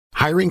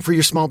Hiring for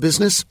your small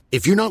business?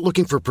 If you're not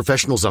looking for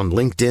professionals on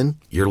LinkedIn,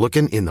 you're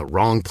looking in the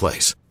wrong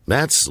place.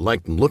 That's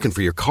like looking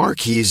for your car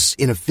keys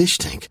in a fish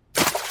tank.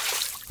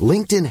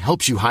 LinkedIn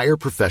helps you hire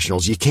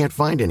professionals you can't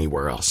find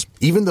anywhere else,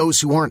 even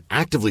those who aren't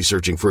actively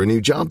searching for a new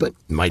job but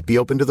might be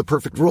open to the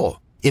perfect role.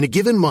 In a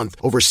given month,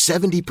 over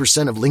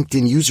 70% of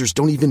LinkedIn users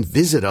don't even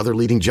visit other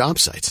leading job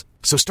sites.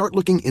 So start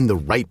looking in the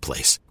right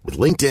place. With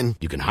LinkedIn,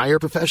 you can hire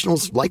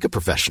professionals like a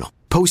professional.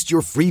 Post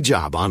your free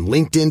job on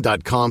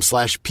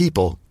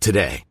linkedin.com/people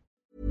today.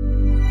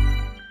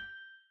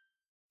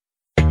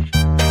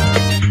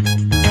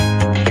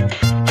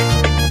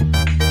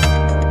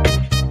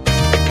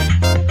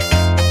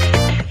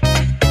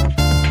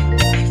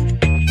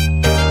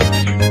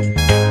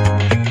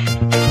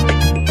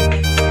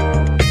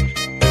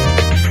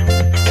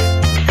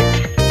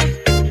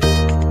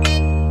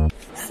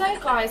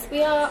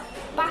 We are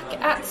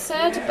back at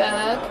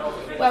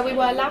Söderberg, where we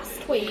were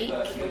last week.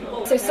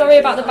 So sorry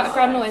about the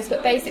background noise,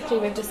 but basically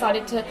we've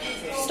decided to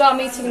start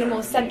meeting in a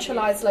more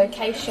centralised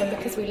location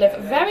because we live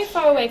very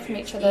far away from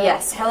each other.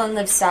 Yes, Helen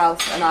lives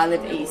south and I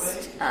live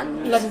east.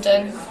 And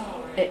London.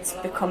 It's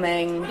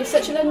becoming... You're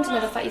such a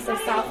Londoner, the fact you say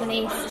south and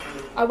east.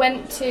 I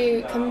went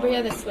to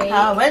Cumbria this week.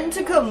 I went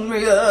to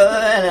Cumbria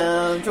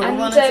and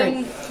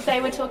they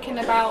were talking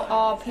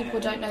about, people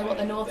don't know what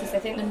the north is. They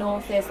think the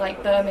north is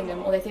like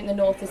Birmingham, or they think the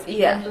north is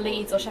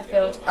Leeds or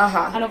Sheffield.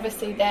 And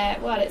obviously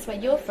it's where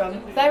you're from.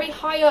 Very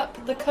high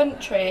up the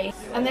country.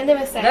 And then they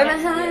were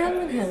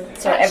saying...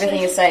 Sorry,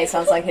 everything you say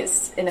sounds like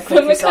it's in a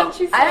country song.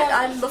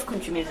 I love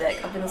country music.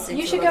 I've been listening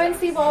to You should go and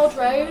see Wild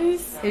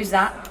Rose. Who's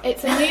that?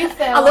 It's a new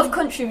film. I love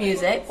country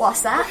music.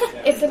 What's that?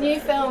 It's a new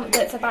film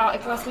that's about a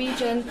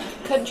Glaswegian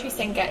country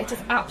singer. It is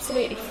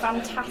absolutely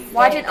fantastic.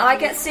 Why didn't I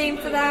get seen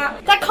for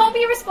that? That can't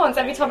be a response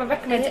every time I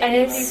recommend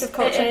any piece of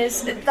culture. It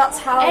is. That's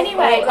how.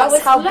 Anyway, that's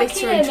how lucky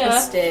bitter and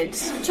twisted.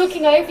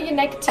 Talking over your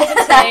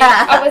negativity,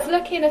 I was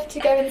lucky enough to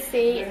go and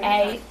see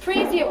a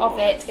preview of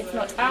it. It's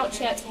not out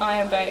yet. I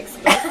am very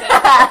exclusive.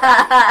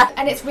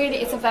 And it's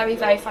a very,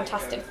 very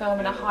fantastic film,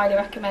 and I highly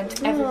recommend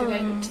everybody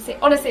to see.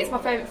 Honestly, it's my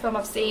favourite film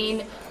I've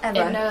seen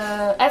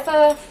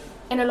ever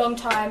in a long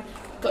time.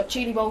 Got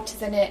Julie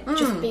Walters in it,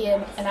 just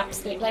being an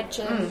absolute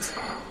legend.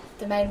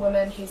 The main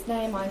woman, whose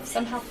name I've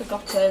somehow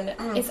forgotten,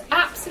 is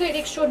absolutely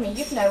extraordinary.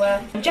 You know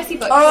her. Jessie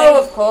Buckley.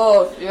 Oh, of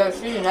course. Yeah,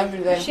 she's in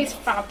everything. She's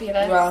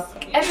fabulous. Yeah.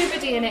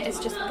 Everybody in it is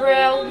just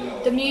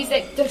brilliant. The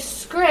music, the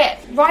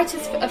script.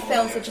 Writers of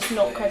films are just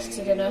not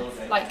credited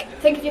enough. Like,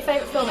 think of your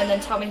favourite film and then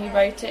tell me who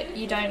wrote it.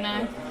 You don't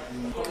know.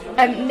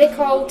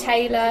 Nicole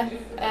Taylor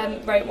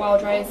wrote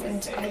Wild Rose,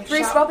 and I think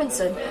Bruce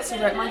Robinson. She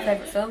wrote my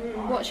favourite film.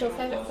 What's your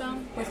favourite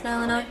film? With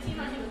Nell and I.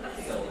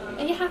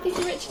 Are you happy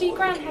for Richard E.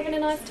 Grant having a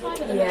nice time at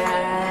the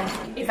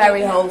moment? Yeah,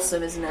 very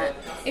wholesome, isn't it?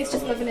 He's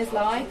just living his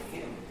life.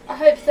 I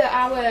hope that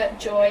our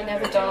joy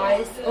never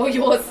dies, or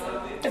yours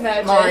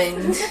emerges.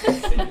 Mine.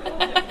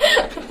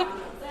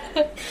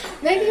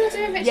 Maybe you'll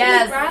do a Richard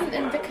E. Grant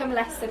and become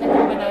less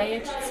cynical when I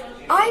age.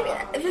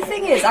 The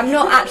thing is, I'm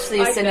not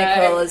actually as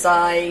cynical as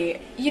I...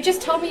 You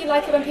just told me you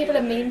like it when people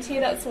are mean to you,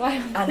 that's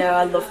why. I know,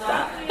 I love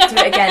that. Do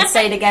it again,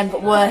 say it again,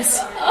 but worse.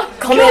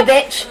 Call me a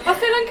bitch. I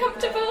feel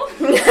uncomfortable.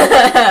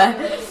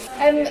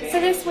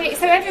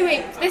 So every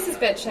week, this is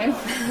bitching.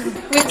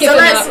 So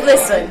let's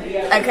listen,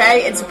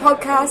 okay? It's a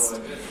podcast.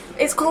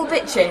 It's called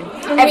Bitching.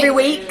 Every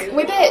week,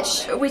 we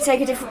bitch. We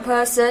take a different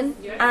person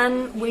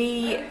and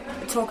we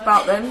talk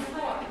about them.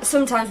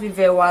 Sometimes we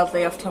veer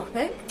wildly off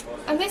topic.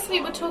 And this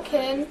week we're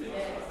talking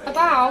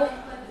about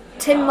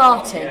Tim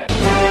Martin.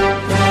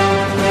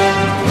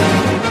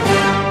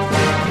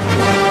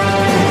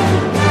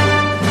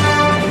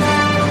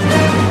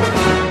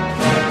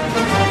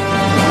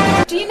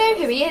 Do you know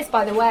who he is,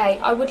 by the way?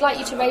 I would like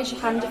you to raise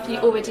your hand if you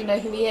already know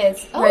who he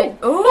is. Right.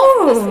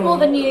 That's more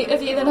than you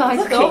than I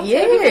Look thought. At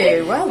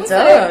you. Well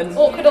done.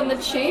 Awkward on the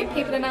tube.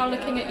 People are now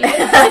looking at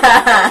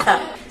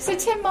you. So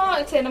Tim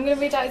Martin, I'm going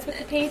to read out his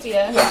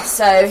Wikipedia. Yeah,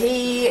 so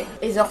he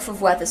is off of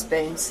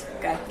Wetherspoons.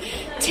 Go.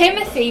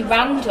 Timothy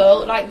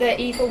Randall, like the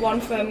evil one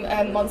from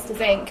Monsters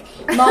Inc.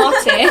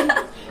 Martin,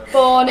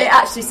 born... It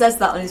actually says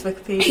that on his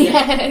Wikipedia.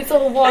 Yeah, it's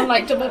all one,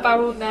 like,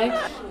 double-barrelled name.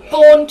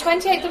 Born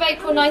 28th of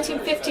April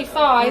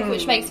 1955,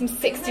 which makes him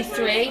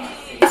 63.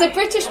 He's a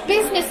British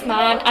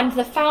businessman and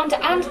the founder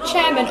and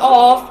chairman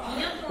of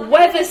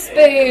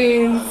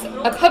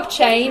Wetherspoons, a pub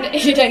chain,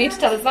 you don't need to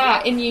tell us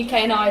that, in UK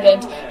and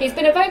Ireland. He's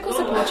been a vocal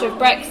supporter of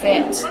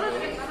Brexit.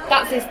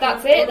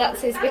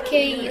 That's his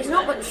wiki. There's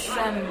not much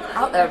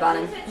out there about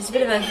him. He's a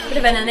bit of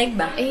an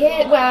enigma.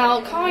 Yeah,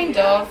 well, kind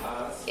of.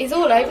 He's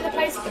all over the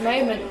place at the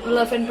moment,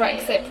 loving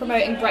Brexit,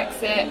 promoting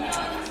Brexit.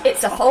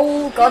 It's a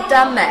whole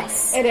goddamn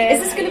mess. It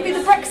is. Is this going to be the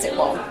Brexit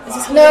one? Is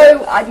this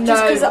no.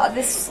 Just because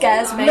this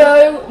scares me.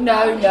 No.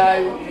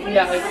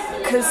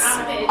 Because,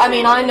 I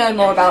mean, I know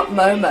more about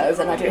Momo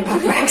than I do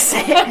about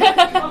Brexit.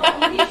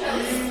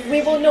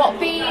 We will not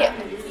be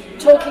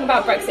talking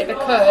about Brexit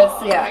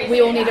because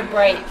we all need a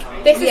break.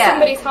 This is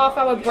somebody's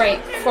half-hour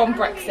break from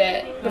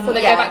Brexit before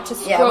they go back to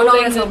scrolling we're not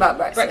going to talk about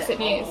Brexit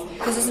news.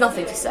 Because there's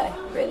nothing to say,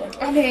 really.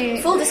 I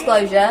mean... Full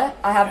disclosure,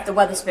 I have the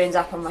Wetherspoons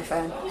app on my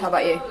phone. How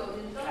about you?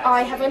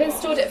 I have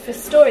uninstalled it for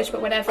storage,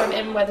 but whenever I'm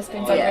in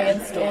Wetherspoons, I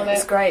reinstall it.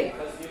 It's great.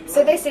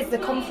 So this is the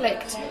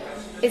conflict,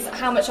 is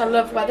how much I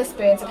love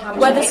Wetherspoons and how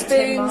much I hate Tim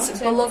Wetherspoons, Martin.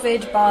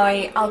 beloved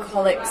by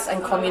alcoholics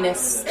and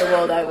communists the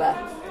world over.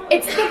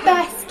 It's the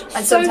best.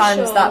 And sometimes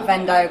social. that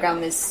Venn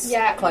diagram is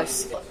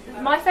close.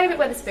 My favourite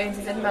Wetherspoons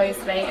is in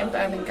Moseley in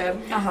Birmingham.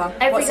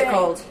 What's it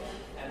called?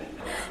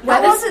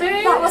 That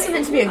Wetherspoons. wasn't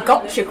meant to be a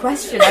gotcha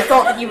question. I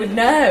thought that you would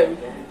know.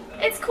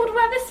 It's called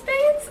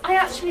Wetherspoons? I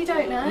actually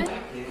don't know.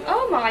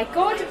 Oh my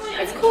god,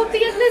 it's called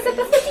the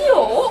Elizabeth of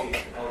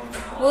York?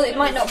 Well, it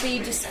might not be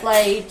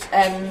displayed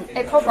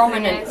It probably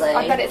prominently. is.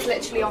 I bet it's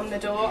literally on the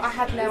door. I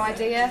had no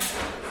idea.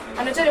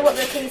 And I don't know what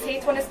the King's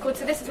Heath one is called.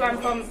 So this is where I'm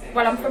from.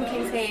 Well, I'm from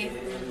King's Heath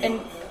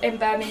in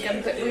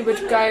Birmingham, but we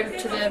would go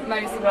to the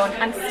Moseley one.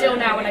 And still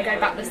now when I go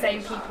back, the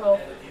same people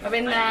are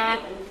in there.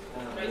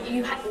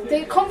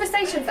 The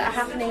conversations that are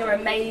happening are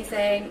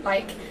amazing.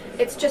 Like,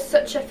 it's just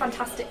such a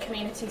fantastic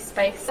community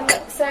space.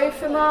 So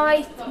for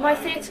my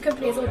theatre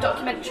company is all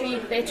documentary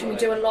theatre, and we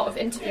do a lot of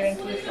interviewing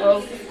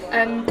people.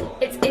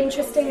 It's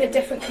interesting the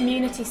different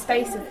community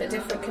spaces that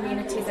different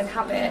communities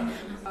inhabit.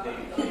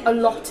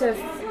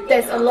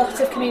 There's a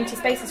lot of community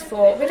spaces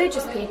for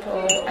religious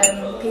people,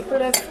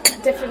 people of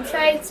different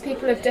faiths,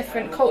 people of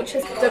different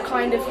cultures. The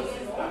kind of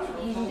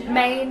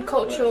main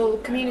cultural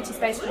community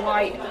space for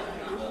white,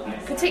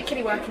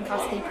 particularly working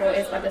class people,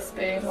 is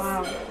Wetherspoons.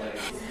 Wow.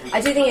 I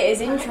do think it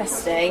is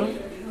interesting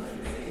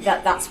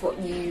that that's what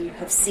you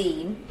have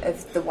seen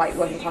of the white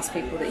working class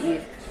people that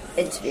you've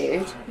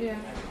interviewed. Yeah.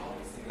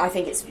 I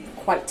think it's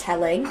quite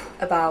telling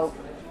about,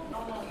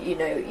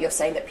 you're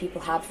saying that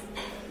people have,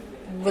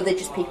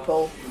 religious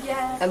people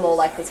are more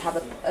likely to have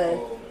a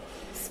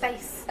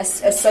Space.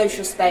 a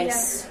social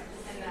space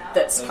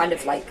that's kind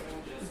of like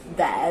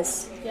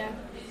theirs. Yeah.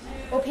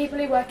 Or people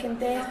who work in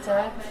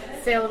theatre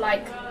feel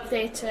like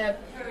theatre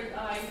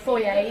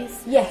foyers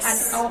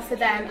and are for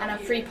them and are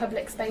free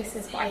public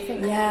spaces, but I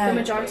think the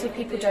majority of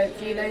people don't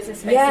view those as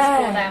spaces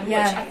for them, which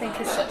I think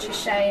is such a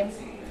shame.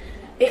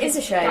 It is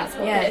a shame. That's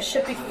what it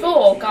should be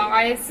for,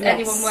 guys.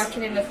 Anyone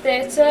working in the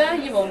theatre,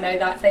 you all know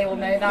that, they all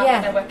know that,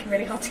 and they're working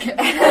really hard to get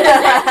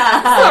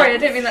Sorry, I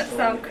didn't mean that to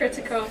sound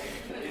critical.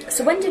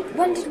 So when did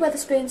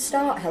Wetherspoons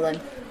start, Helen?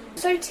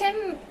 So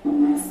Tim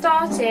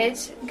started,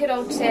 good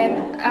old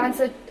Tim, as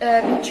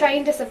he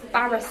trained as a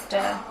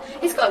barrister.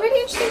 He's got a really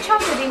interesting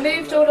childhood. He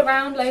moved all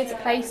around loads of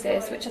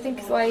places, which I think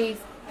is why he's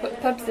put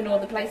pubs in all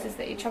the places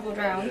that he travelled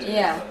around.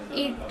 Yeah.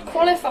 He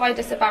qualified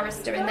as a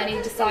barrister and then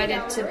he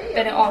decided to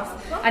bin it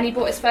off, and he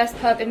bought his first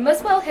pub in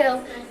Muswell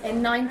Hill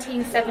in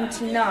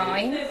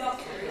 1979.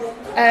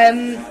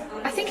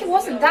 I think it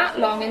wasn't that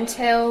long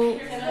until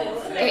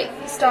it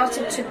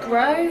started to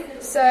grow,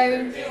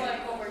 so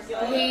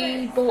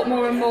he bought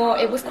more and more.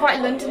 It was quite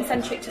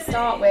London-centric to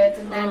start with,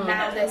 and then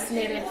now there's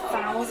nearly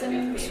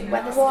 1,000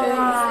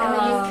 Wetherspoons in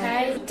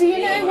the UK. Do you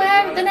know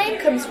where the name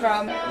comes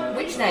from?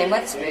 Which name?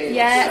 Wetherspoons?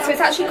 Yeah, so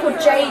it's actually called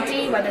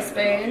JD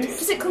Wetherspoons.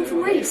 Does it come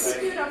from Reese?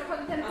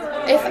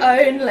 If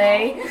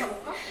only.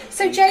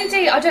 So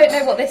JD, I don't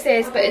know what this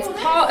is, but it's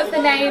part of the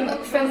name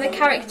from the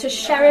character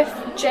Sheriff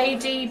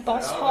JD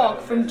Boss Hogg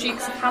from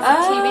Dukes of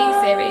Hazzard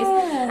TV series.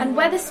 And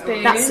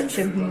Wetherspoons... That's such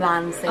a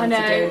man thing to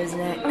do, isn't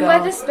it? And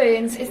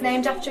Wetherspoons is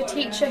named after a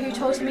teacher who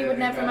told him he would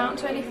never amount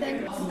to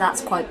anything.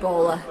 That's quite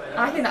baller.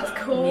 I think that's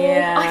cool.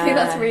 Yeah. I think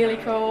that's really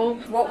cool.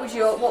 What would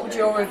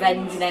your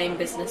revenge name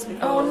business be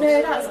called? Oh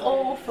no, that's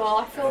awful.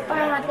 I feel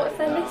bad. What if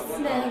they're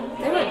listening?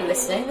 They won't be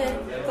listening.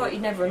 They thought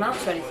you'd never amount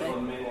to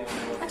anything.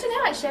 I don't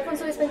know, actually,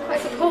 everyone's always been quite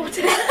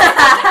supportive.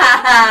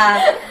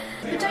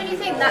 But don't you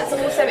think that's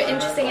also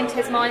interesting into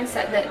his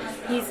mindset, that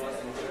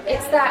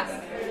it's that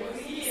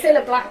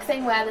Cilla Black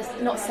thing where there's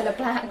not Cilla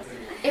Black,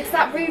 it's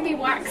that Ruby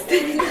Wax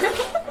thing.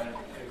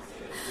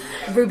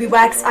 Ruby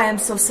Wax, I am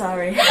so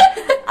sorry.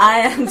 I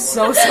am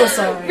so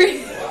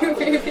sorry.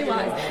 Ruby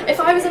Wax. If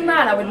I was a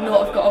man, I would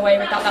not have got away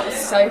with that. That was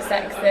so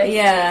sexy.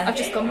 Yeah. I've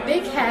just gone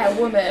big hair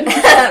woman.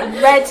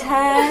 Red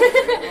hair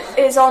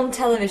is on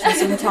television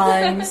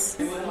sometimes.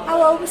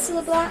 How old was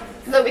Cilla Black?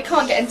 Look, we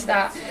can't get into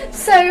that.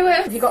 So,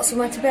 have you got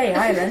somewhere to be?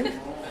 I haven't.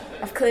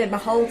 I've cleared my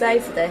whole day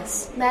for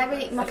this.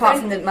 Mary, apart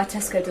from my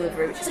Tesco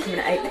delivery, which is coming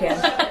at 8 p.m.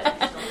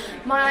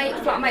 My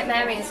flatmate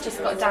Mary has just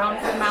got down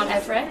from Mount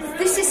Everest.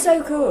 This is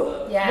so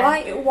cool.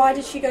 Yeah. Why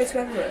did she go to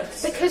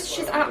Everest? Because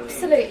she's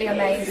absolutely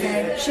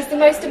amazing. She's the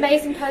most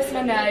amazing person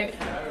I know.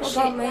 What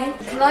about me?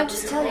 Can I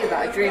just tell you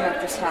about a dream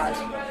I've just had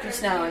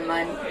just now in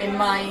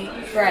my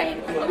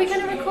brain? Are we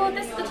going to record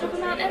this at the top of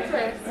Mount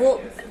Everest?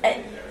 Well,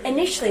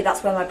 initially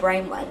that's where my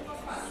brain went,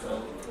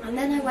 and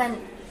then I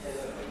went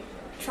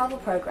travel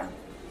program.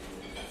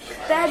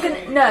 They're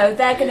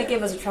gonna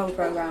give us a travel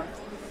program.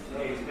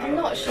 I'm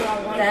not sure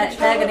I want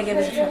They're going to give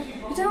us a travel.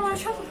 You don't want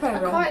a travel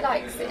program? I quite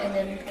like sitting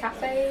in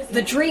cafes.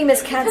 The dream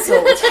is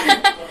cancelled.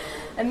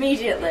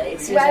 Immediately.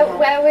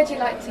 Where would you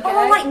like to go?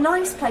 Oh, like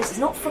nice places,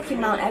 not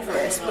fucking Mount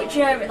Everest, but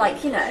sit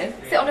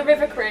on a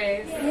river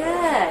cruise.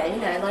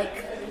 Yeah,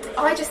 like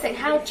I just think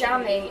how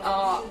jammy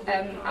are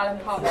Alan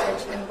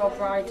Partridge and Bob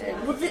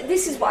Ryden. Well,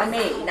 this is what I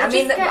mean. I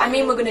Just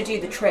mean we're going to do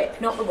the trip,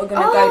 not that we're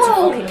going to go to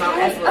fucking Mount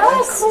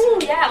Everest. Oh,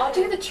 cool, yeah, I'll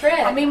do the trip.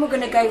 I mean, we're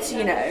going to go to,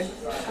 you know,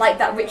 like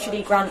that Richard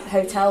E. Grant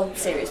hotel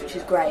series, which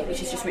is great,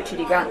 which is just Richard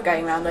E. Grant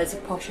going around loads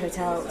of posh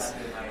hotels.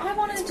 I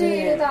want to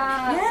do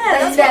that.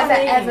 Yeah, they're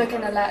never ever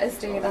going to let us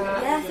do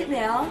that. Yeah, I think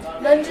they are.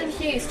 London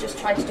Hughes just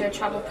tried to do a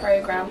travel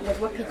programme with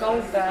Whoopi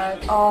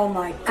Goldberg. Oh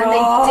my god. And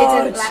they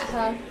didn't let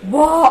her.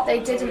 What? They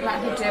didn't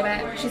let her do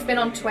it. She's been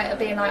on Twitter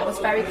being like, it was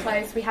very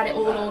close. We had it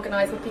all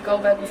organised. Whoopi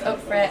Goldberg was up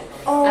for it.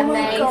 Oh and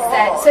my they God.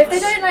 said, so if they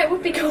don't let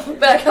Whoopi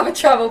Goldberg have a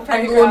travel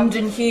programme. And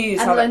London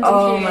Hughes.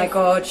 Oh my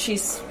god,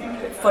 she's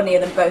funnier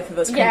than both of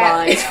us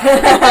combined.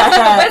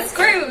 We're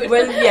screwed.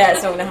 Yeah,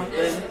 it's not going to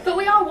happen. But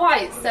we are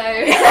white, so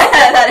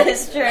That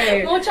is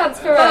true. more chance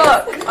for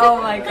us. Fuck.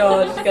 Oh my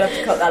god, you're going to have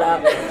to cut that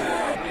out.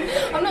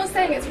 I'm not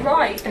saying it's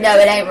right. No,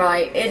 it ain't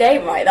right. It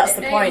ain't right. That's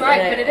the It point. ain't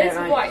right, but it is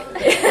white.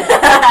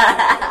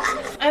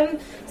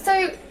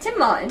 So Tim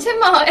Martin. So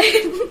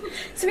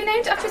we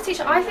named it after his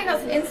teacher. I think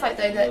that's an insight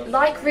though, that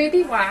like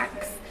Ruby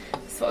Wax,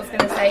 that's what I was going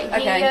to say.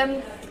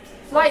 Okay.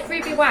 Like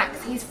Ruby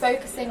Wax, he's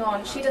focusing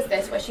on. She does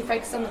this where she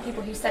focuses on the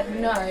people who said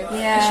no.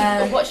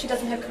 Yeah. What she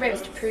does in her career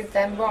is to prove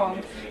them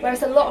wrong.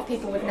 Whereas a lot of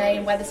people would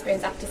name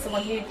Wetherspoons after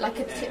someone who, like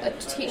a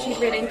teacher who'd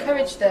really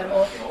encouraged them,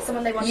 or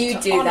someone they wanted You to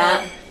do honour.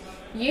 that.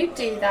 You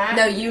do that.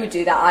 No, you would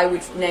do that. I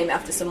would name it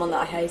after someone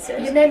that I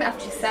hated. You name it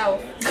after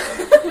yourself.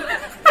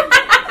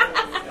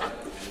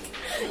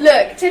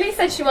 Look, Tilly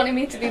said she wanted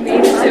me to be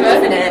mean to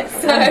her.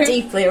 So I'm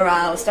deeply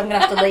aroused. I'm going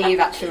to have to leave,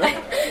 actually.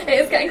 it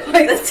is getting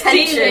quite The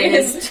tension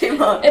is too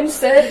much.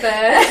 absurd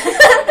there.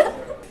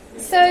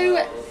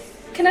 So,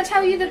 can I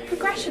tell you the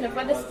progression of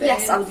Wetherspoons?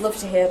 Yes, I would love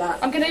to hear that.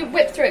 I'm going to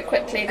whip through it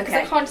quickly because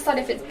I can't decide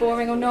if it's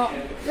boring or not.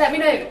 Let me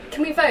know.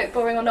 Can we vote?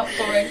 Boring or not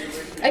boring?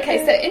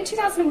 Okay, so in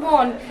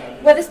 2001,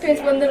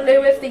 Wetherspoons won the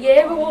Lou of the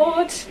Year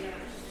award,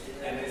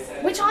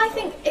 which I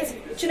think is,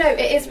 do you know,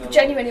 it is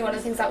genuinely one of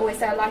the things I always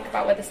say I like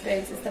about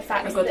Wetherspoons is the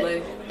fact A good that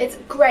loo. it's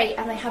great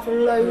and they have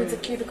loads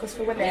of cubicles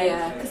for women.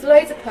 Yeah. Because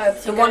loads of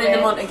pubs. The you one go in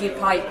the Montague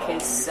Pike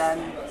is,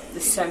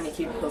 there's so many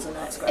cubicles in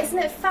there, it's great. Isn't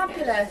it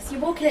fabulous? You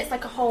walk in, it's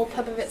like a whole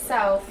pub of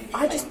itself.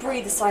 I just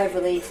breathe a sigh of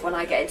relief when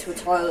I get into a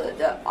toilet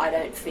that I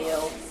don't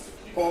feel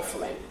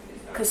awful in.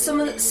 Because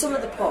some of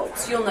the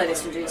pubs, you'll know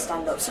this from doing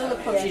stand-up, some of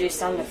the pubs you do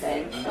stand-up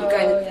in, you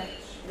go in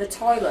the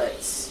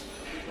toilets.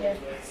 Yeah.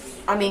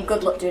 I mean,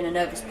 good luck doing a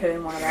nervous poo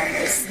in one of them.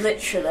 It's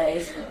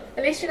literally...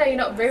 At least you know you're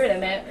not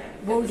ruining it.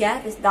 Well,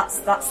 yeah, that's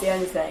the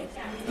only thing.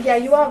 Yeah,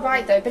 you are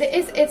right though, but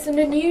it's an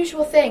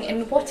unusual thing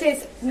in what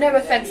is, no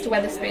offence to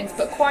Wetherspoons,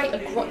 but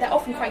they're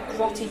often quite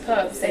grotty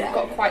pubs. They've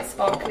got quite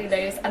sparkly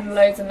loos and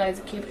loads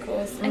of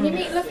cubicles, and you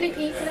meet lovely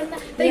people in there.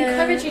 They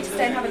encourage you to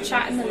stay and have a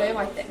chat in the loo.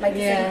 I think, like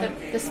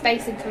the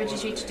space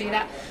encourages you to do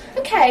that.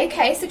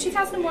 Okay, so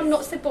 2001,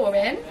 not so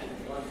boring.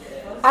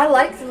 I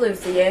like the Lou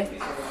of the Year.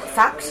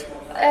 Fact.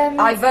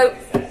 I vote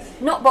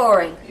not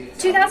boring.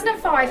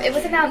 2005, it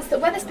was announced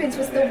that Wetherspoons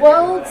was the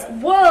world's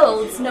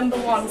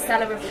 #1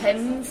 seller of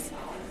Pimm's.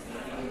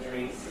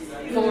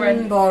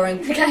 Boring. Boring.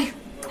 Okay.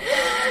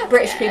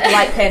 British people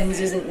like Pimm's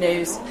isn't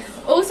news.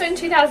 Also in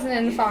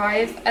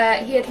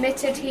 2005, he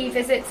admitted he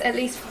visits at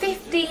least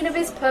 15 of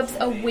his pubs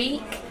a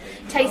week,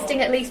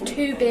 tasting at least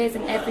 2 beers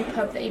in every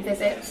pub that he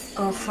visits.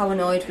 Oh, how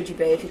annoyed would you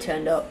be if you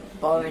turned up?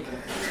 Boring.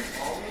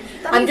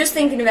 I'm just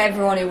thinking of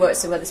everyone who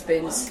works at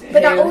Wetherspoons,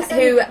 But that also-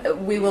 who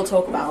we will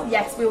talk about.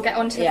 Yes, we will get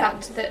on to the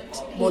fact that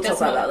he We'll does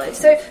talk about not. that later.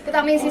 So, but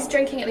that means he's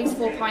drinking at least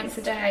 4 pints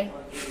a day.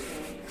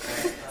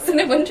 So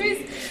no wonder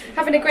he's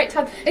having a great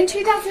time. In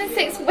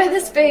 2006,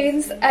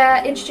 Wetherspoons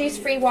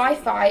introduced free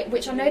Wi-Fi,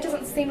 which I know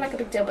doesn't seem like a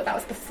big deal, but that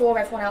was before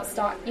everyone else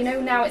started. You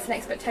know, now it's an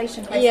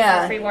expectation place to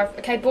have free Wi-Fi.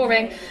 Okay,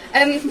 boring.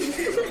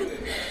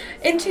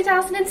 In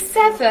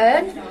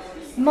 2007,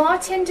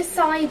 Martin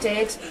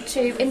decided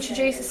to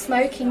introduce a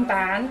smoking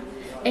ban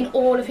in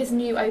all of his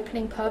new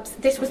opening pubs.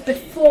 This was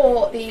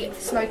before the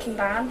smoking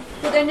ban.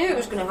 But they knew it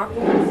was going to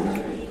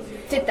happen.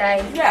 Did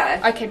they? Yeah.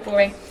 Okay,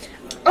 boring.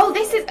 Oh,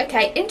 this is...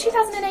 Okay, in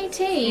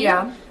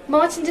 2018,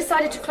 Martin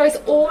decided to close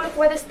all of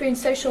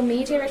Wetherspoon's social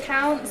media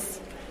accounts.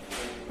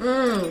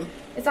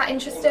 Is that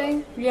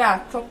interesting?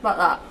 Yeah, talk about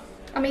that.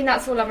 I mean,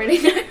 that's all I really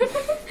know.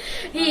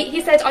 He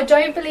said, I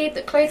don't believe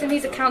that closing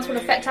these accounts will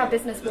affect our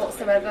business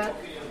whatsoever.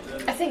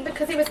 I think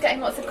because he was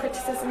getting lots of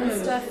criticism and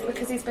stuff,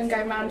 because he's been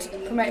going around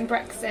promoting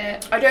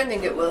Brexit. I don't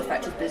think it will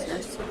affect his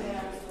business,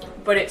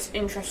 but it's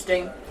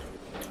interesting.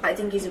 I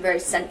think he's a very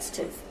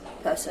sensitive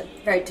person,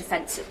 very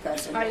defensive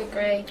person. I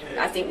agree.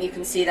 I think you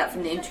can see that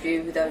from the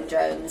interview with Owen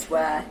Jones,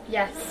 where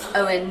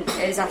Owen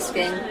is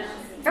asking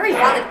very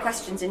valid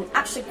questions in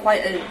actually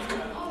quite a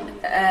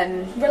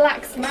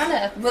relaxed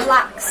manner.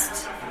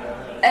 Relaxed.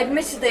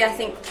 Admittedly, I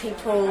think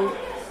people...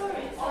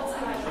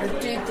 I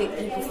do think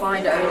people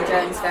find Owen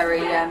Jones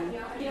very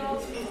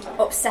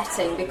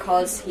upsetting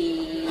because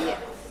he's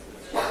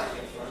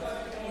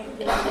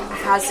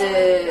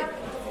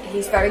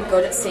very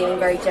good at seeming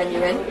very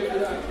genuine,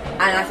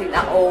 and I think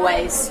that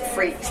always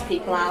freaks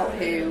people out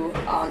who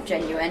aren't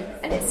genuine,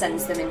 and it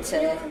sends them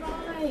into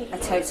a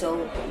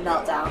total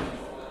meltdown.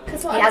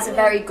 Because He has a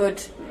very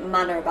good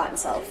manner about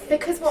himself.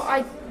 Because what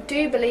I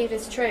do believe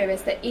is true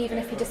is that even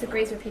if he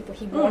disagrees with people,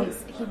 he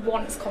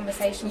wants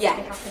conversations to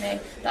be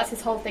happening. That's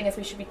his whole thing, is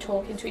we should be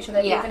talking to each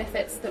other, even if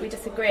it's that we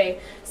disagree.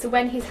 So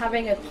when he's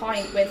having a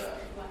pint with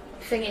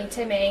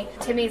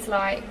Timmy's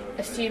like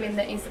assuming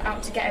that he's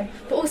out to get him,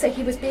 but also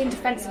he was being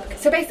defensive.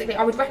 So basically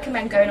I would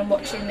recommend going and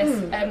watching this.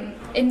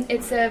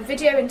 It's a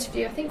video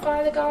interview, I think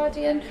via The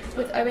Guardian,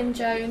 with Owen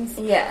Jones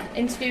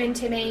interviewing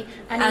Timmy,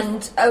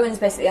 and Owen's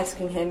basically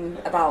asking him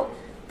about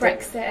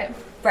Brexit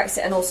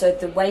and also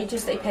the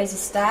wages that he pays his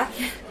staff.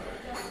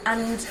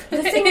 And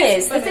the thing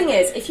is,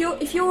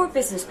 if you're a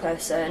business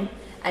person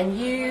and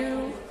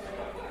you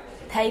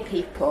pay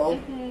people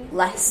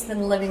less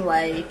than living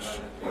wage,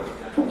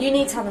 you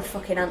need to have a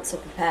fucking answer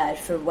prepared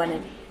for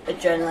when a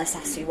journalist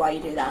asks you why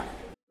you do that.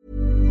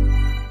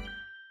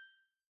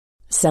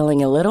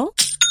 Selling a little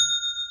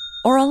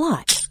or a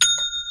lot?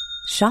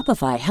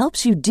 Shopify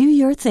helps you do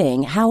your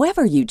thing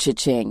however you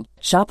cha-ching.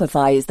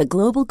 Shopify is the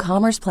global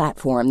commerce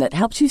platform that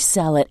helps you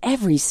sell at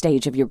every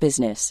stage of your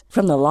business.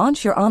 From the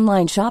launch your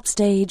online shop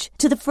stage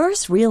to the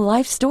first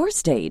real-life store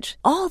stage,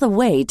 all the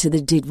way to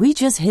the did we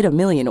just hit a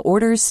million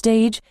orders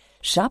stage.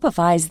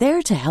 Shopify is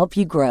there to help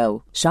you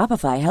grow.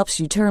 Shopify helps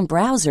you turn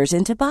browsers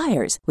into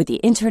buyers with the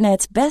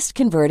internet's best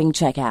converting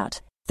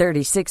checkout.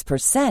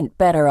 36%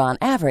 better on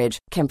average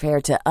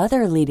compared to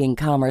other leading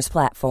commerce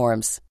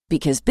platforms.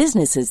 Because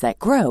businesses that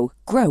grow,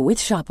 grow with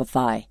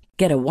Shopify.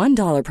 Get a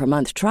 $1 per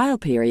month trial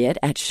period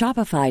at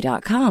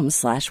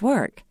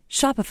shopify.com/work.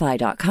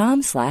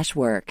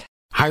 Shopify.com/work.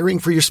 Hiring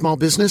for your small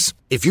business?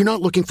 If you're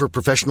not looking for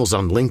professionals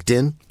on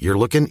LinkedIn, you're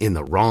looking in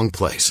the wrong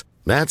place.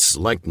 That's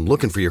like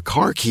looking for your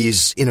car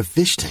keys in a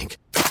fish tank.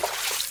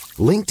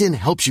 LinkedIn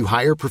helps you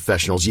hire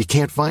professionals you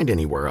can't find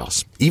anywhere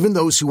else, even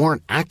those who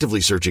aren't actively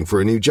searching for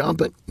a new job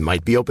but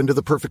might be open to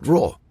the perfect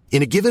role.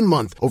 In a given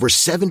month, over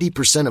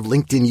 70% of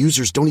LinkedIn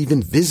users don't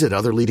even visit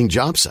other leading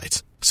job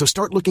sites. So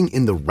start looking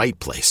in the right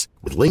place.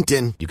 With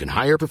LinkedIn, you can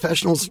hire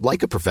professionals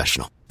like a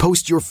professional.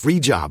 Post your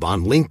free job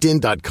on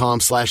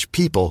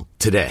linkedin.com/people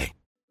today.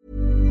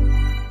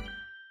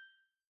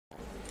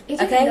 he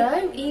didn't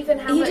know even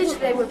how much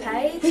they were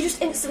paid. He just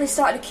instantly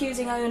started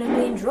accusing Owen of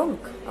being drunk.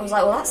 I was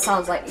like, well, that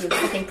sounds like you're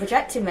fucking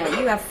projecting, mate.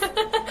 You have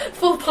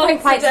 4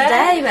 pints a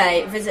day,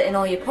 mate, visiting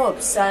all your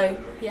pubs. So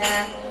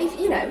yeah,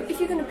 if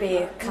you're going to be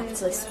a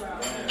capitalist,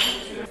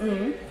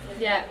 you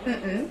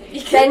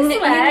can then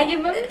swear.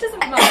 Your mum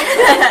doesn't mind.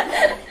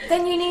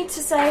 then you need to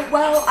say,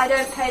 well, I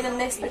don't pay them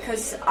this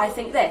because I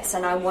think this,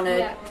 and I want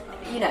to.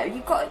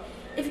 You've got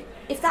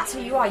if that's who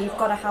you are, you've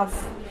got to have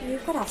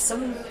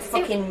some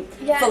fucking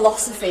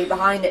philosophy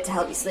behind it to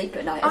help you sleep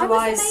at night.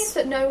 Otherwise, I was amazed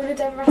that no one had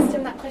ever asked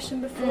him that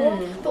question before.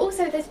 But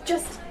also, there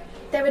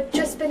had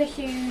just been a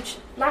huge.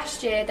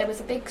 Last year, there was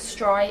a big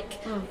strike.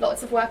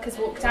 Lots of workers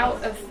walked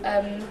out of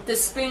the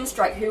Spoon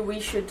Strike, who we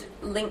should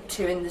link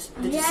to in the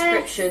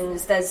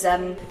descriptions. There's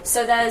the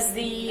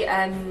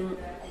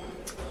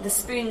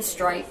Spoon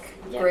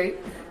Strike group.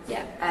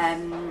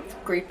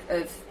 Group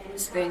of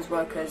Spoons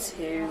workers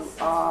who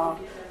are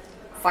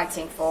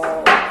fighting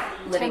for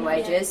living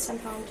wages. £10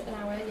 an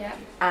hour,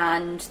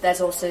 And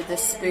there's also the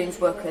Spoons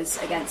Workers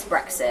Against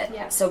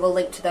Brexit. So we'll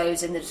link to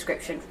those in the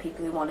description for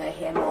people who want to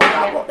hear more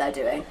about what they're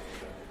doing.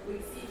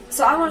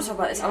 So I want to talk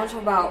about this. I want to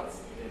talk about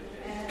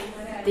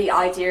the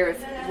idea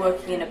of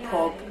working in a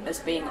pub as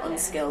being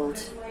unskilled.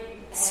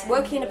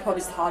 Working in a pub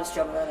is the hardest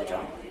job I've ever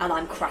done, and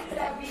I'm crap at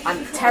it.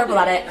 I'm terrible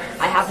at it.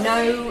 I have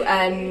no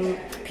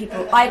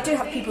I do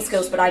have people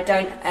skills, but I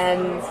don't.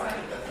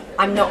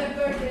 I'm not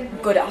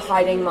good at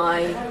hiding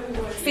my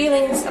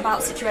feelings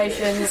about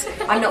situations.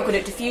 I'm not good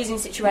at diffusing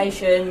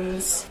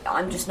situations.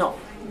 I'm just not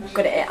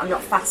good at it. I'm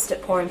not fast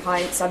at pouring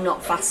pints. I'm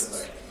not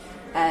fast.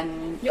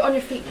 You're on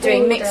your feet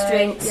doing all mixed day.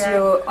 drinks.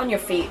 You're on your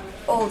feet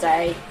all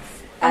day.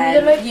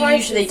 You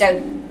usually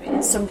don't.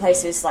 In some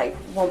places, like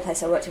one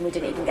place I worked in, we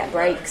didn't even get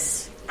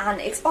breaks. And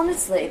it's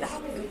honestly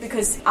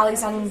because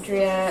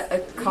Alexandria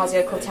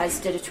Ocasio-Cortez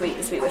did a tweet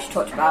this week where she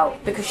talked about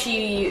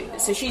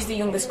she's the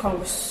youngest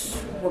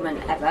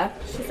congresswoman ever.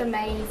 She's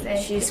amazing.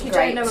 She's if you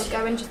great. don't know her,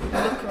 go and just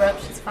look her up.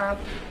 She's fab.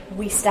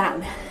 We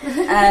stan.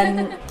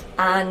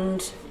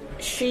 And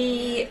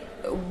she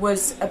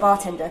was a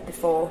bartender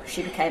before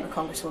she became a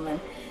congresswoman.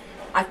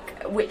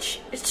 Which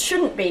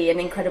shouldn't be an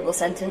incredible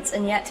sentence,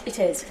 and yet it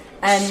is.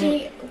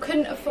 She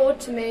couldn't afford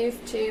to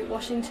move to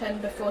Washington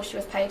before she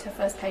was paid her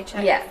first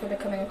paycheck for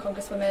becoming a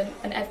congresswoman,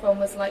 and everyone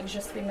was like,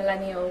 just be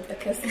millennial,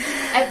 because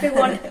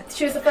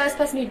she was the first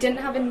person who didn't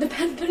have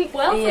independent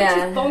wealth, which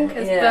is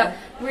bonkers, but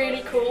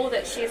really cool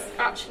that she's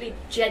actually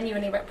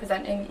genuinely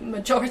representing the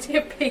majority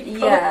of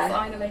people,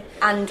 finally.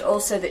 And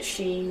also that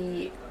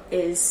she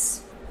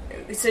is...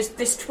 So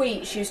this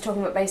tweet, she was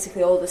talking about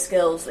basically all the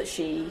skills that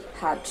she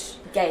had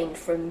gained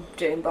from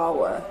doing bar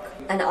work.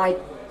 And I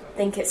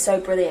think it's so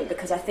brilliant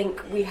because I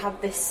think we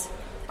have this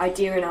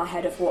idea in our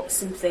head of what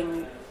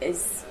something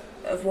is,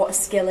 of what a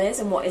skill is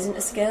and what isn't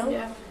a skill.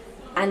 Yeah.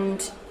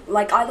 And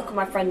like I look at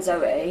my friend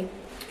Zoe,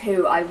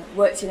 who I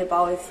worked in a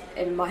bar with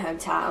in my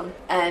hometown,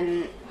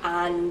 and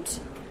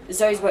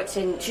Zoe's worked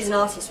in... She's an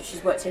artist, but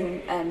she's worked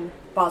in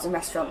bars and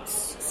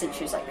restaurants since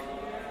she was, like,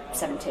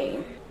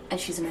 17. And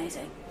she's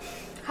amazing.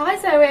 Hi,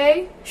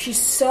 Zoe. She's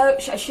so...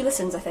 She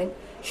listens, I think.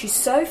 She's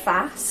so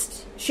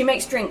fast. She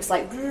makes drinks,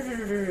 like...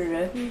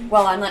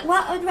 Well, I'm like,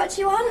 what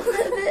do you want?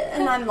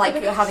 And I'm, like,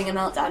 having a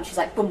meltdown. She's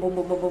like, boom, boom,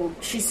 boom, boom, boom.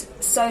 She's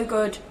so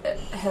good.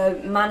 Her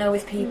manner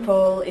with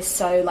people is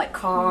so, like,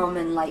 calm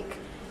and, like...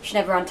 She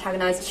never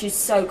antagonises. She's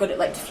so good at,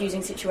 like,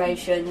 diffusing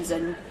situations.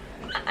 And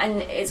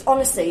it's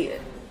honestly...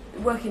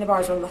 Working in a bar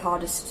is one of the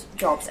hardest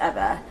jobs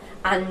ever.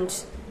 And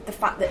the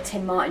fact that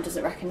Tim Martin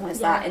doesn't recognise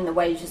that in the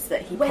wages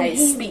that he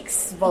pays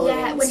speaks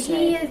volumes.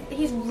 Yeah, when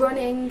he's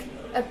running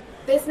a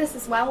business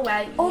as well,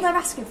 where all they're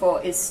asking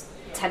for is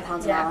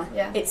 £10 an hour.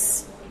 Yeah.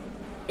 It's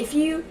if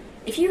you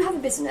have a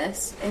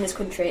business in this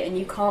country and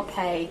you can't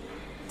pay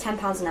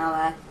 £10 an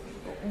hour,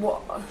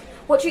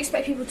 what do you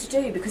expect people to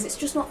do? Because it's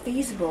just not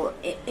feasible.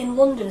 In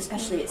London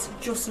especially, it's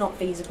just not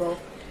feasible.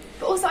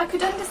 But also, I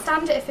could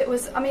understand it if it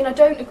was... I mean, I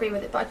don't agree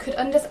with it, but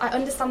I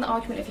understand the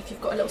argument if you've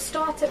got a little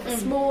startup, a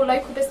small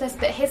local business,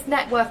 but his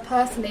net worth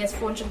personally is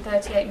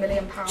 £438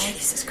 million.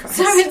 Jesus Christ.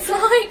 So it's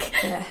like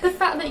the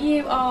fact that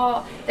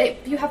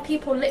you have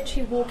people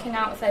literally walking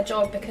out of their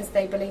job because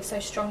they believe so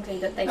strongly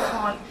that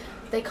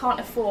they can't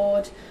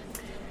afford...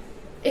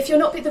 If you're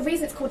not... The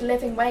reason it's called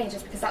living wage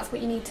is because that's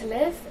what you need to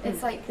live.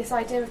 It's like this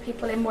idea of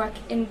people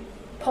in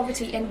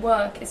poverty in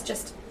work is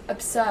just...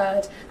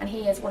 absurd, and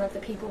he is one of the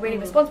people really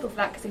responsible for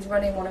that because he's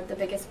running one of the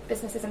biggest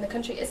businesses in the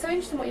country. It's so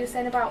interesting what you were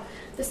saying about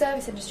the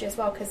service industry as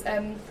well, because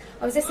I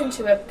was listening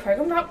to a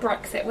programme about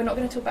Brexit. We're not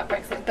going to talk about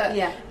Brexit, but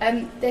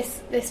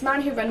this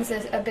man who runs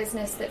a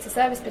business that's a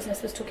service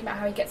business was talking about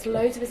how he gets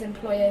loads of his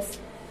employers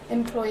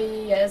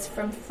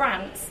from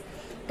France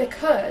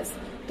because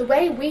the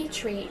way we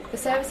treat the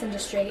service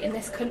industry in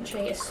this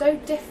country is so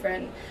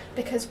different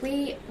because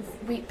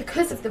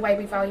because of the way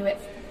we value it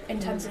in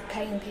terms of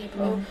paying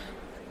people.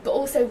 But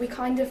also we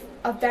kind of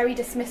are very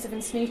dismissive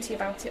and snooty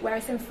about it,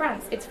 whereas in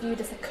France it's viewed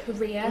as a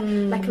career,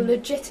 like a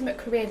legitimate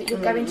career that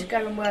you're going to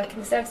go and work in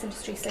the service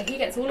industry. So he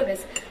gets all of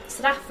his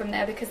staff from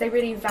there because they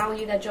really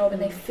value their job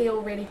and they feel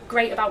really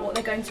great about what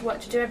they're going to work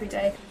to do every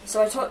day.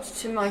 So I talked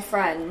to my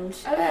friend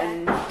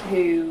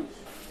who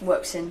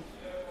works in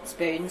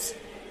Spoons,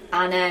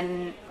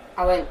 and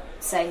I won't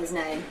say his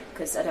name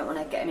because I don't want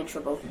to get him in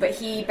trouble, but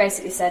he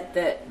basically said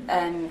that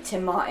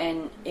Tim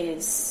Martin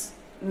is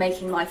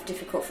making life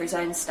difficult for his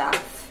own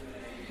staff,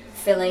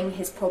 filling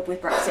his pub with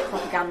Brexit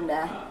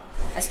propaganda,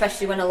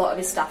 especially when a lot of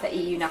his staff are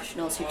EU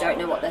nationals who don't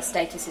know what their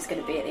status is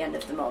going to be at the end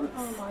of the month.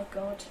 Oh my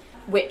God.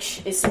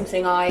 Which is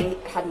something I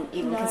hadn't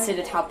even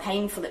considered, how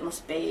painful it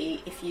must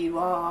be if you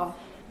are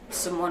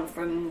someone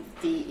from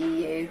the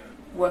EU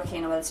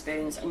working in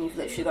Wetherspoons and you've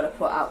literally got to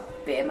put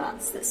out beer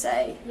mats that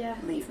say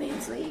leave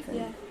means leave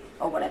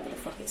or whatever the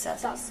fuck it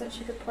says. That's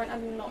such a good point.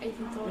 I've not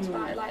even thought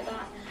about it like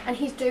that. And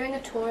he's doing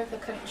a tour of the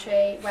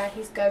country where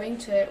he's going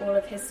to all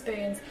of his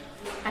spoons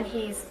and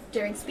he's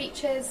doing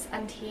speeches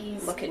and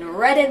he's... looking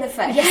red in the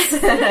face.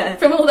 Yes,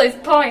 from all those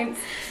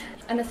points.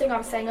 And the thing I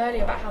was saying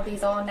earlier about how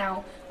these are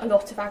now a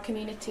lot of our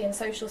community and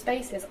social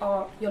spaces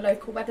are your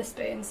local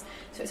Wetherspoons.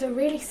 So it's a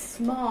really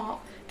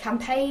smart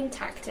campaign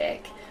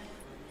tactic,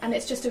 and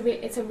it's just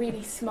it's a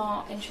really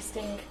smart,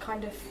 interesting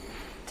kind of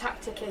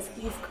tactic. Is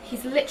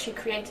he's literally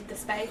created the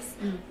space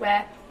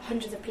where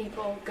hundreds of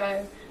people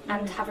go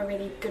and have a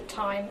really good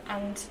time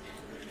and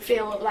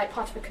feel like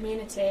part of a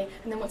community,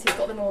 and then once he's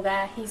got them all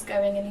there, he's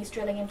going and he's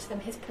drilling into them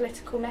his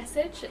political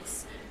message.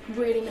 It's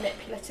really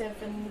manipulative.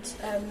 And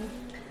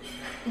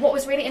what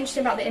was really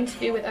interesting about the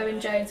interview with Owen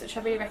Jones, which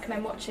I really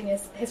recommend watching,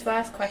 is his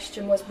first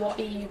question was, what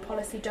EU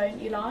policy don't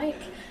you like?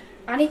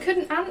 And he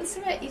couldn't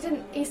answer it.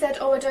 He said,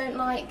 I don't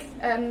like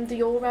the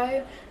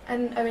Euro.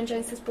 And Owen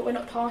Jones says, but we're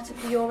not part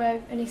of the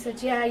Euro. And he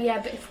said,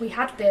 yeah, but if we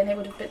had been, it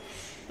would have been.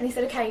 And he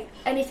said, okay,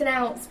 anything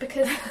else?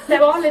 Because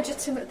there are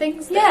legitimate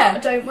things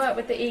that don't work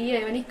with the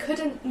EU. And he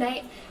couldn't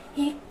name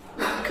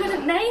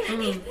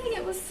anything.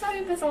 It was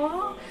so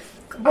bizarre.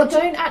 I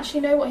don't actually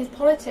know what his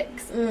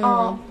politics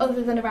are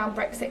other than around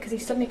Brexit, because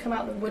he's suddenly come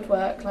out of the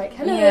woodwork like,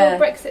 hello,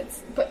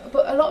 Brexit's... But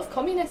a lot of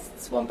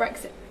communists want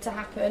Brexit to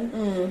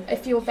happen.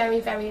 If you're very,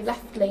 very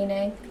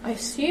left-leaning. I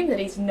assume that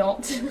he's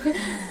not.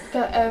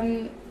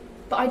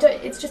 But I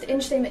don't... It's just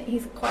interesting that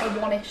he's quite a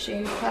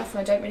one-issue person.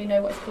 I don't really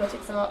know what his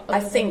politics are. I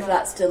think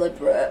that's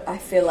deliberate. I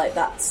feel like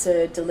that's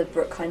a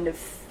deliberate kind of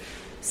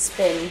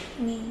spin.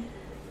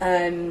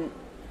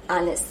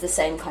 And it's the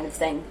same kind of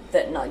thing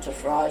that Nigel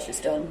Farage has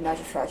done.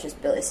 Nigel Farage has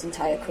built his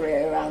entire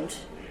career around...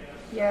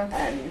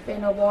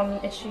 being a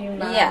one-issue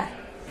man. Yeah.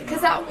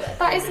 Because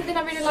that is something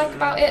I really like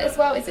about it as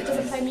well, is it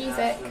doesn't play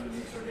music.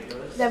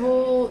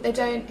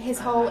 His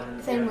whole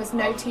thing was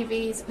no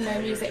TVs, no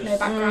music, no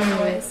background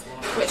noise,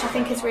 which I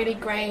think is really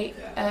great,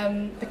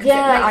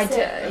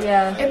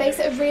 because it makes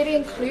it a really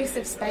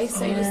inclusive space.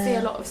 So you just see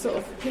a lot of sort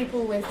of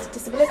people with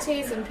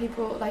disabilities and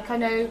people, like I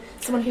know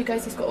someone who's got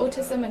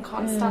autism and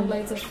can't stand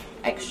loads of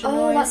extra noise.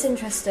 Oh, that's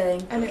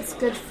interesting. And it's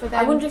good for them.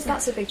 I wonder if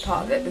that's a big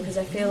part of it, because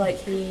I feel like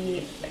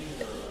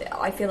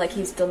I feel like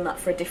he's done that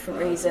for a different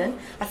reason.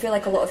 I feel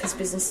like a lot of his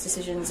business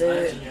decisions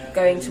are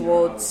going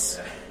towards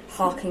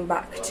harking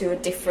back to a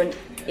different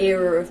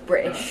era of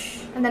British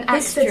and then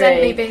history.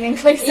 Accidentally being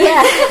inclusive.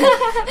 Yeah,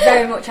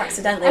 very much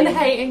accidentally. And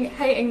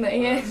hating that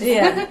he is.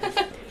 Yeah.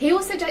 He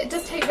also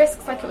does take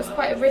risks. Like, it was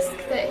quite a risk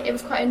that it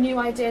was quite a new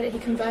idea that he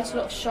converted a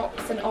lot of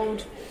shops and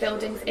old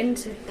buildings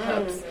into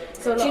pubs.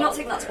 So do you not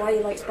think that's why he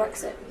likes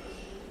Brexit?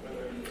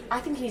 I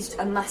think he's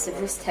a massive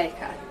risk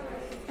taker.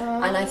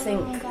 And I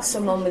think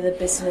someone with a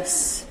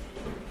businessman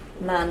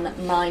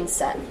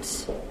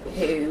mindset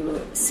who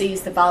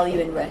sees the value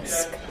in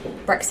risk,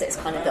 Brexit is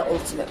kind of the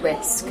ultimate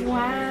risk.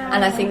 Wow.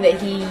 And I think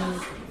that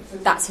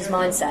that's his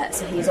mindset,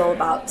 so he's all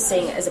about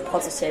seeing it as a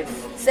positive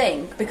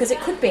thing, because it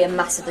could be a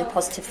massively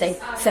positive thing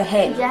for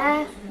him.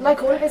 Yeah,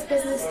 like all of his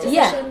business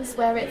decisions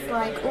where it's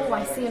like, oh,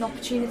 I see an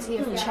opportunity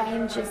of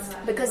change.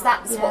 Because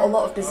that's what a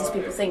lot of business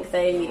people think.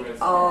 They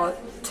are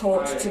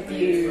taught to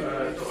view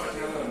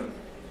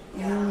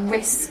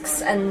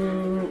risks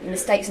and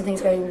mistakes and things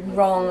going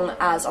wrong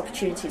as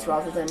opportunities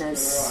rather than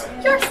as...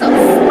 You're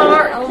so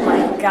smart. Oh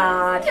my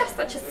god. You're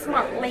such a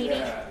smart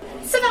lady.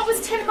 So that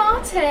was Tim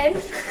Martin.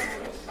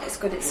 It's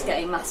good, it's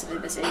getting massively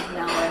busy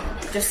now.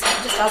 Just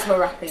as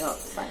we're wrapping up,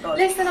 thank God.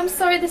 Listen, I'm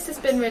sorry this has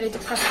been really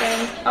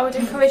depressing. I would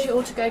encourage you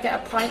all to go get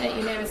a pint at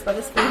your nearest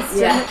Wetherspoons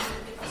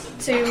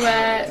to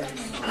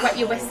wet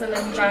your whistle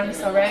and drown your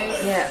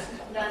sorrows. Yeah,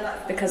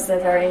 because they're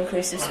very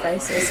inclusive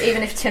spaces,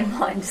 even if Tim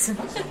Martin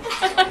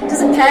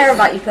doesn't care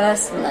about you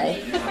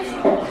personally.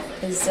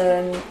 He's,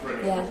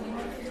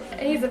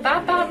 He's a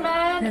bad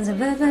man. He's a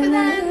bad But man.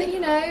 then, you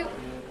know,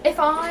 if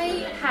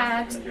I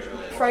had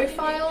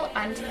profile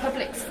and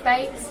public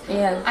space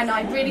and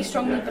I really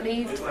strongly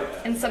believed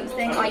in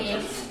something,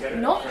 i.e.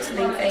 not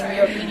leaving the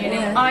European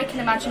Union, I can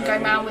imagine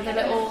going around with a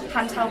little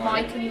handheld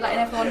mic and letting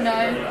everyone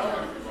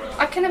know.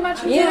 I can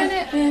imagine doing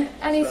it,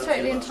 and he's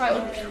totally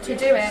entitled to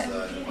do it.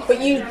 But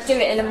you do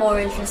it in a more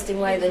interesting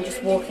way than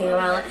just walking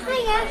around like,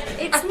 hiya,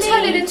 it's I me.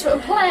 turn it into a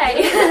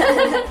play.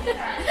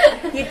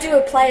 You do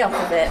a play off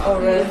of it, or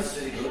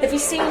have you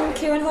seen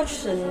Kieran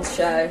Hodgson's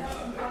show?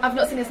 I've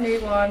not seen his new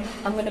one.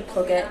 I'm going to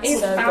plug it. It's He's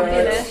so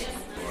fabulous.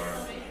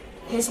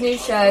 good. His new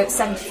show,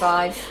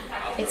 75.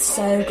 It's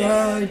so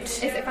good.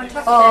 Is it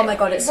fantastic? Oh my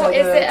god, it's so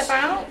good. What is it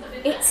about?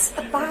 It's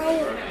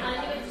about...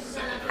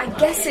 I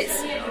guess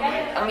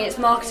it's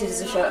marketed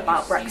as a show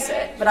about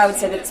Brexit, but I would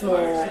say that it's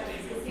more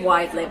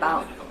widely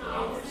about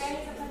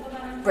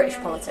British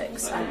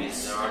politics and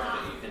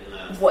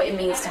what it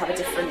means to have a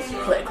different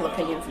political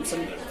opinion from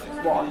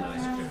someone,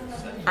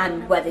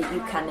 and whether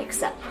you can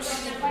accept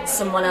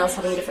someone else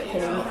having a different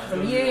opinion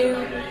from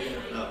you,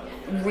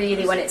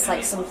 really, when it's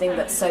like something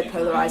that's so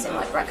polarising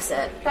like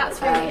Brexit.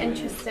 That's really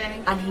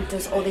interesting. And he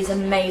does all these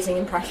amazing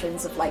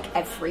impressions of like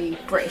every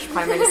British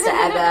Prime Minister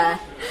ever.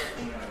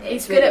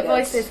 He's good at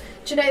voices.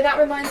 Do you know, that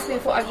reminds me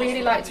of what I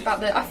really liked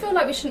about I feel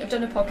like we shouldn't have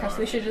done a podcast,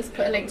 we should have just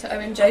put a link to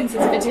Owen Jones's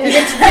video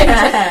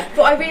interview.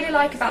 What I really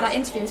like about that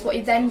interview is what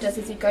he then does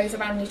is he goes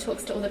around and he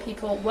talks to all the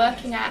people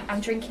working at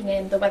and drinking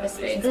in the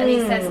Wetherspoons, and he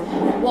says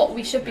what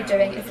we should be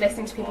doing is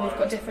listening to people who've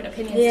got different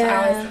opinions to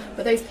ours,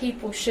 but those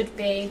people should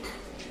be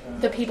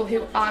the people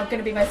who are going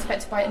to be most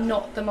affected by it,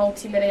 not the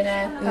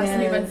multi-millionaire person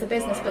who runs the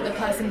business, but the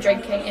person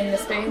drinking in the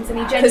spoons. And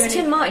he genuinely... Because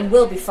Tim Martin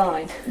will be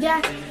fine. Yeah.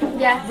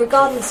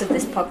 Regardless of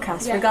this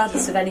podcast,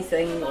 regardless of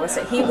anything,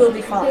 he will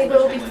be fine. He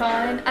will be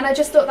fine. And I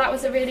just thought that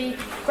was a really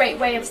great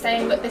way of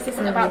saying, look, this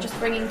isn't about just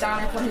bringing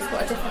down everyone who's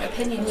got a different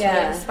opinion to you.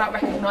 It's about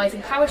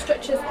recognising power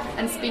structures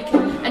and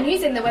speaking and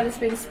using the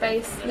Wetherspoon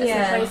space as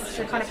a place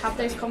to kind of have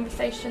those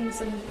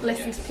conversations and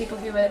listen to people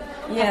who have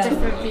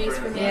different views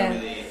from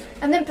you.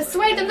 And then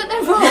persuade them that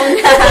they're wrong.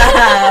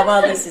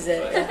 Well, this is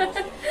it.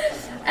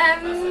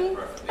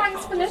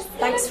 Thanks for listening.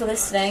 Thanks for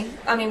listening.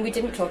 I mean, we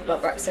didn't talk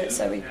about Brexit,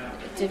 so we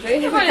did.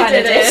 We kind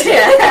of did.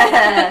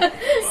 Yeah.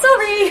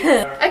 Sorry.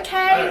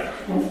 Okay.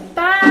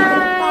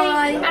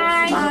 Bye.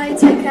 Bye.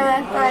 Take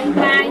care.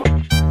 Bye.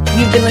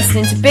 You've been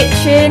listening to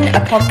Bitchin',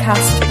 a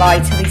podcast by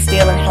Tilly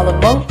Steele and Helen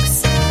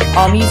Monks.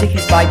 Our music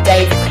is by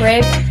Dave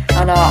Cribb,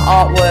 and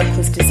our artwork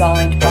was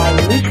designed by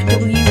Luke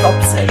W.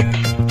 Robson.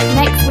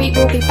 Next week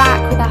we'll be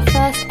back with our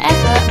first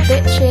ever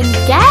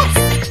Bitchin'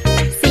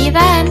 guest. See you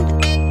then.